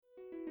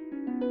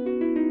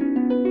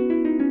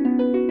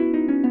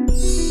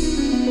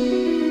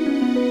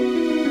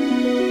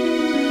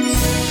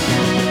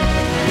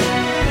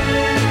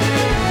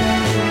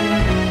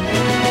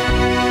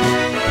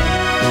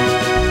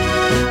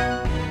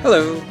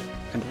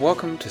and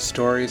welcome to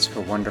Stories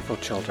for Wonderful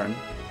Children.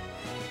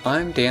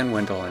 I'm Dan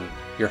Wendelin,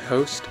 your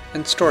host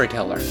and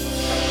storyteller.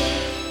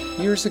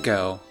 Years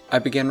ago, I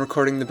began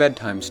recording the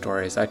bedtime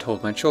stories I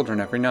told my children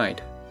every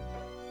night.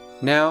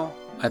 Now,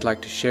 I'd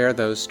like to share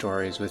those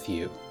stories with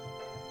you.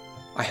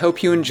 I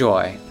hope you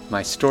enjoy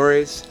my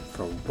Stories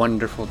for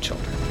Wonderful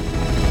Children.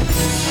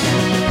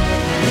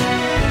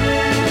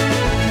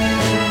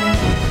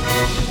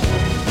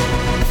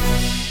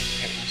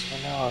 It was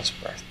Manella's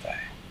birthday,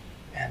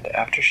 and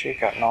after she had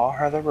gotten all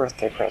her other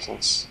birthday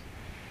presents,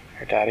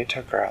 her daddy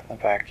took her out in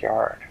the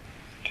backyard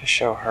to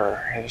show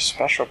her his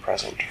special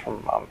present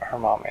from her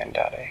mommy and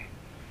daddy.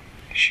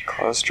 She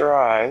closed her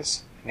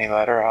eyes, and he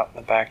led her out in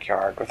the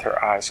backyard with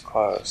her eyes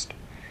closed.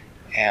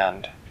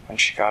 And when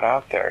she got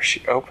out there,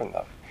 she opened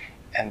them,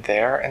 and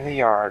there in the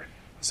yard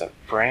was a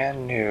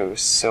brand new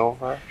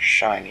silver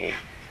shiny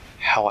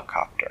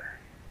helicopter.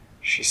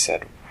 She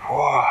said,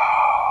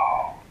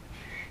 "Whoa!"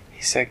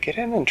 He said, "Get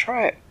in and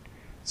try it."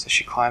 So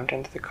she climbed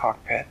into the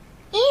cockpit.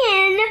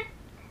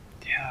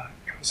 Yeah,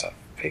 it was a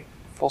big,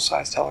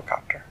 full-sized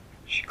helicopter.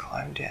 She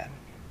climbed in,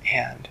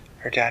 and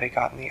her daddy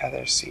got in the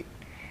other seat,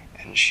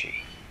 and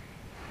she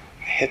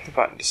hit the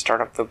button to start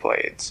up the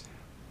blades.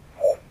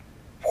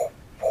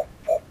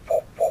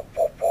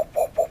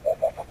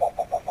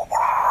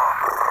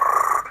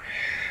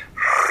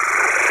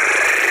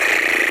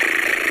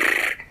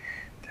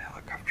 The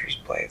helicopter's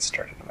blades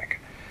started to make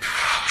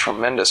a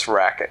tremendous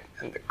racket,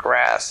 and the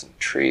grass and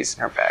trees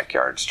in her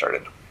backyard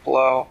started to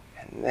blow.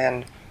 And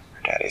then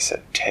her daddy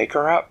said, "Take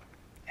her up,"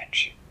 and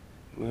she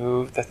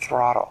moved the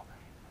throttle.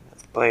 And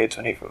the blades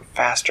went even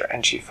faster,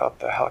 and she felt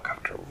the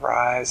helicopter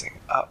rising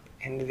up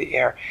into the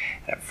air.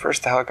 And at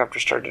first the helicopter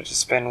started to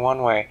spin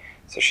one way,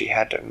 so she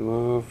had to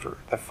move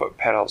the foot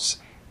pedals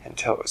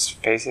until it was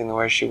facing the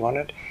way she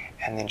wanted,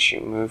 and then she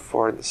moved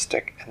forward the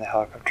stick, and the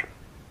helicopter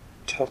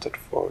tilted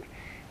forward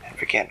and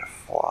began to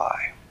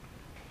fly.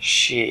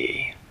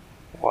 She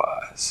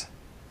was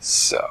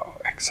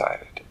so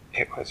excited.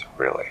 It was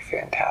really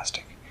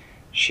fantastic.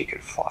 She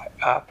could fly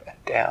up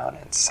and down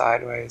and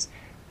sideways.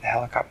 The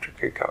helicopter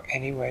could go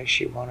any way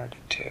she wanted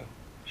it to.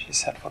 She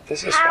said, "Well,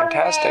 this is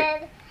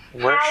fantastic."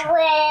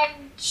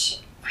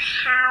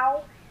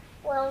 How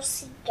will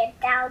she get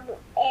down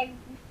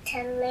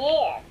into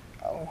land?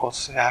 We'll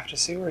have to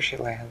see where she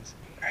lands.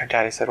 Her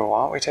daddy said, "Well,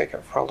 why don't we take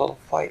it for a little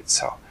flight?"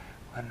 So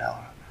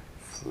Manella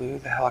flew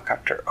the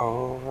helicopter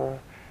over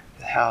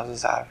the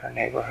houses out of her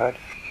neighborhood.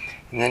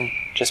 And then,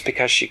 just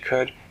because she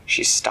could,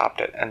 she stopped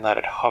it and let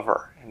it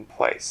hover in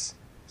place.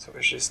 So it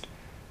was just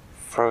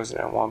frozen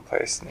in one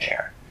place in the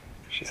air.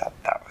 She thought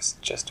that was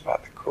just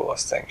about the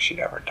coolest thing she'd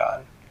ever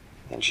done.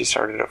 Then she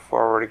started it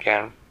forward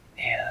again,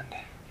 and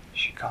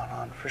she'd gone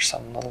on for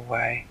some little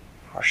way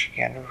before she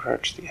began to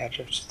approach the edge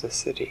of the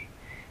city.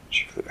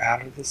 She flew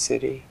out of the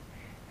city,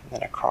 and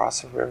then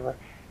across a river,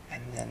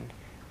 and then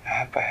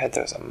up ahead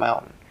there was a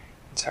mountain.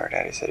 And so her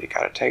daddy said, "You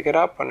gotta take it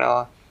up,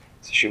 Manella."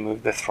 So she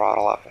moved the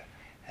throttle up,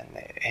 and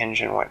the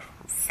engine went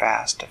from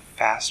fast to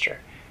faster.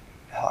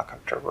 The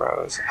helicopter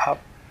rose up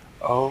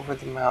over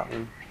the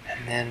mountain,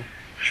 and then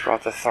she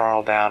brought the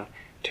throttle down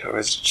till it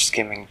was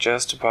skimming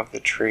just above the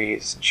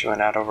trees, and she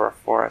went out over a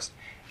forest.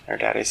 And her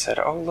daddy said,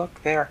 "Oh,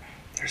 look there,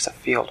 there's a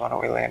field. Why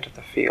don't we land at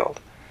the field?"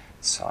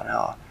 So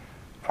Manella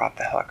brought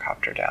the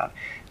helicopter down.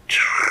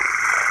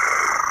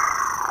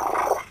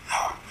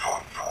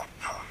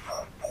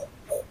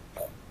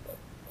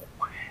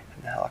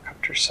 And the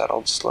helicopter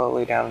settled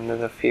slowly down into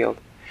the field.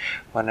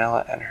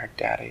 Manella and her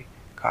daddy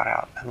got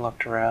out and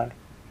looked around.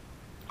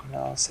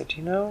 Manella said,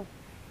 "You know,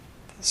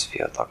 this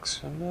field looks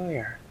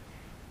familiar.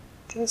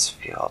 This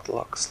field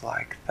looks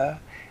like the..."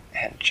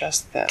 And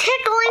just then,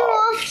 Tickling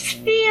Wolf's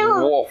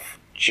field. Wolf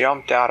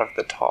jumped out of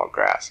the tall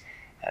grass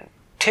and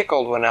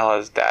tickled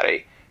Manella's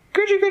daddy.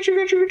 "Gudgy, gudgy,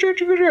 gudgy,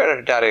 gudgy, gudgy," and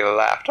her daddy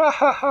laughed. "Ha,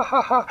 ha, ha,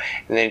 ha, ha."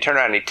 And then he turned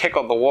around and he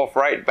tickled the wolf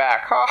right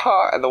back. "Ha,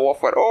 ha." And the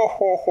wolf went, "Oh,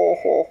 ho, ho,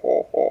 ho,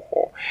 ho, ho,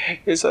 ho."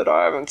 He said,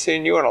 "I haven't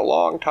seen you in a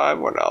long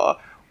time, Manella.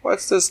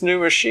 What's this new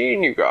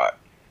machine you got?"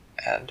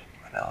 And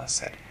Manella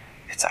said,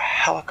 "It's a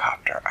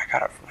helicopter. I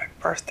got it for my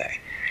birthday.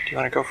 Do you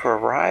want to go for a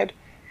ride?"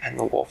 And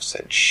the wolf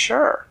said,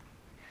 "Sure."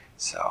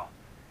 So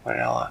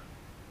Manella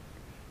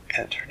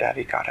and her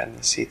daddy got in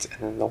the seats, and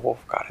then the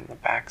wolf got in the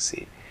back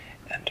seat,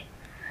 and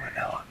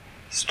Manella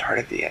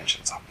started the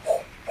engines up.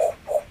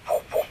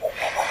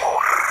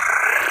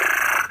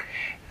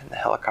 And the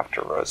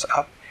helicopter rose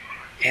up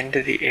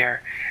into the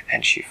air,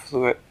 and she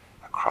flew it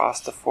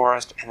across the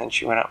forest, and then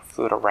she went up and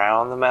flew it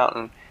around the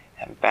mountain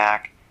and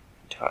back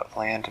until it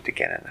landed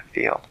again in the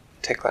field.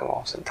 Tickling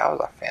Wolf said, "That was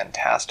a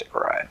fantastic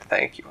ride.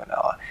 Thank you,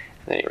 Manella."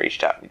 And then he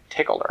reached out and he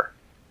tickled her.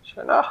 She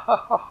went, "Ah, ha,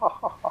 ha, ha,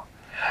 ha, ha."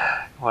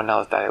 When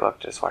Manella's daddy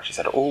looked at his watch, he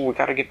said, "Oh, we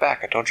gotta get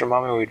back. I told your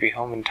mommy we'd be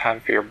home in time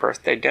for your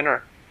birthday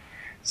dinner."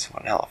 So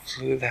Manella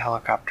flew the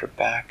helicopter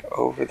back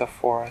over the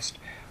forest,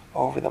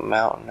 over the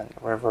mountain and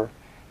the river,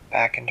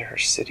 back into her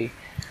city.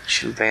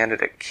 She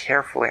landed it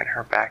carefully in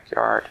her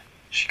backyard.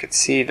 She could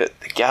see that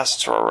the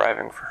guests were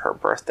arriving for her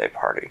birthday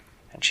party,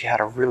 and she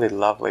had a really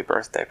lovely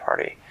birthday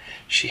party.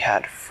 She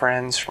had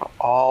friends from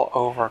all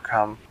over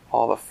come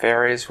all the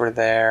fairies were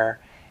there,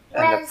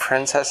 and the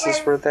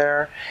princesses were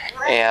there,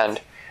 and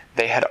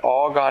they had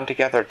all gone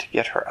together to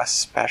get her a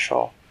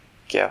special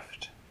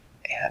gift.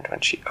 And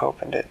when she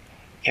opened it,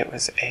 it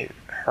was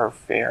her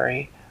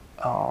very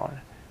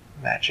own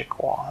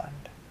magic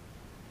wand.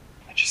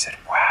 And she said,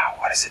 "Wow,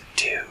 what does it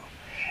do?"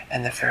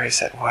 And the fairy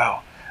said,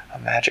 "Well, a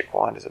magic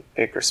wand is a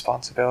big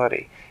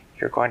responsibility.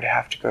 You're going to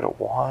have to go to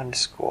wand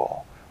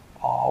school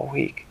all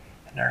week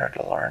in order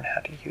to learn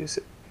how to use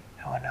it."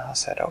 And Wanella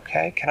said,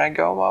 "Okay, can I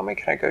go, Mommy?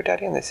 Can I go,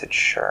 Daddy?" And they said,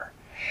 "Sure."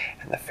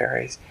 And the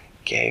fairies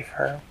gave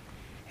her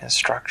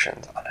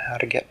instructions on how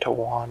to get to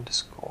wand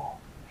school.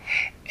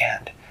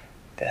 And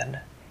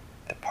then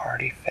the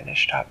party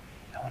finished up,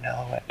 and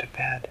Wanella went to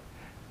bed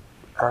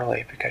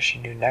early because she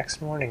knew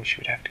next morning she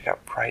would have to get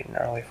up bright and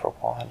early for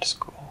wand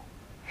school.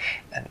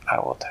 And I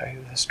will tell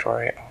you the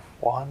story of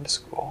wand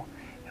school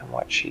and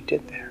what she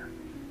did there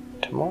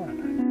tomorrow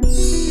night.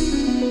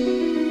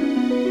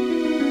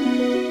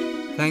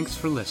 Thanks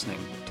for listening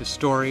to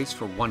Stories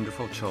for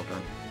Wonderful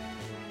Children.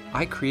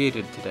 I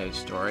created today's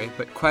story,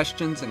 but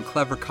questions and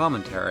clever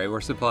commentary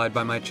were supplied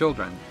by my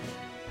children.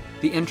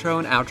 The intro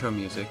and outro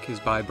music is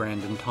by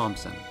Brandon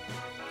Thompson.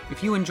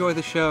 If you enjoy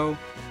the show,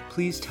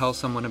 please tell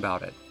someone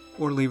about it,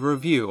 or leave a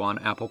review on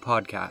Apple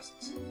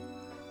Podcasts.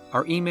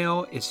 Our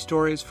email is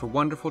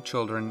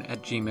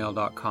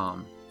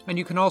storiesforwonderfulchildren@gmail.com, and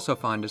you can also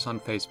find us on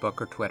Facebook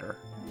or Twitter.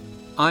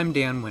 I'm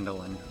Dan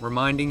Wendelin,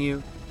 reminding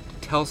you to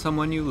tell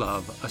someone you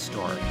love a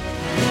story.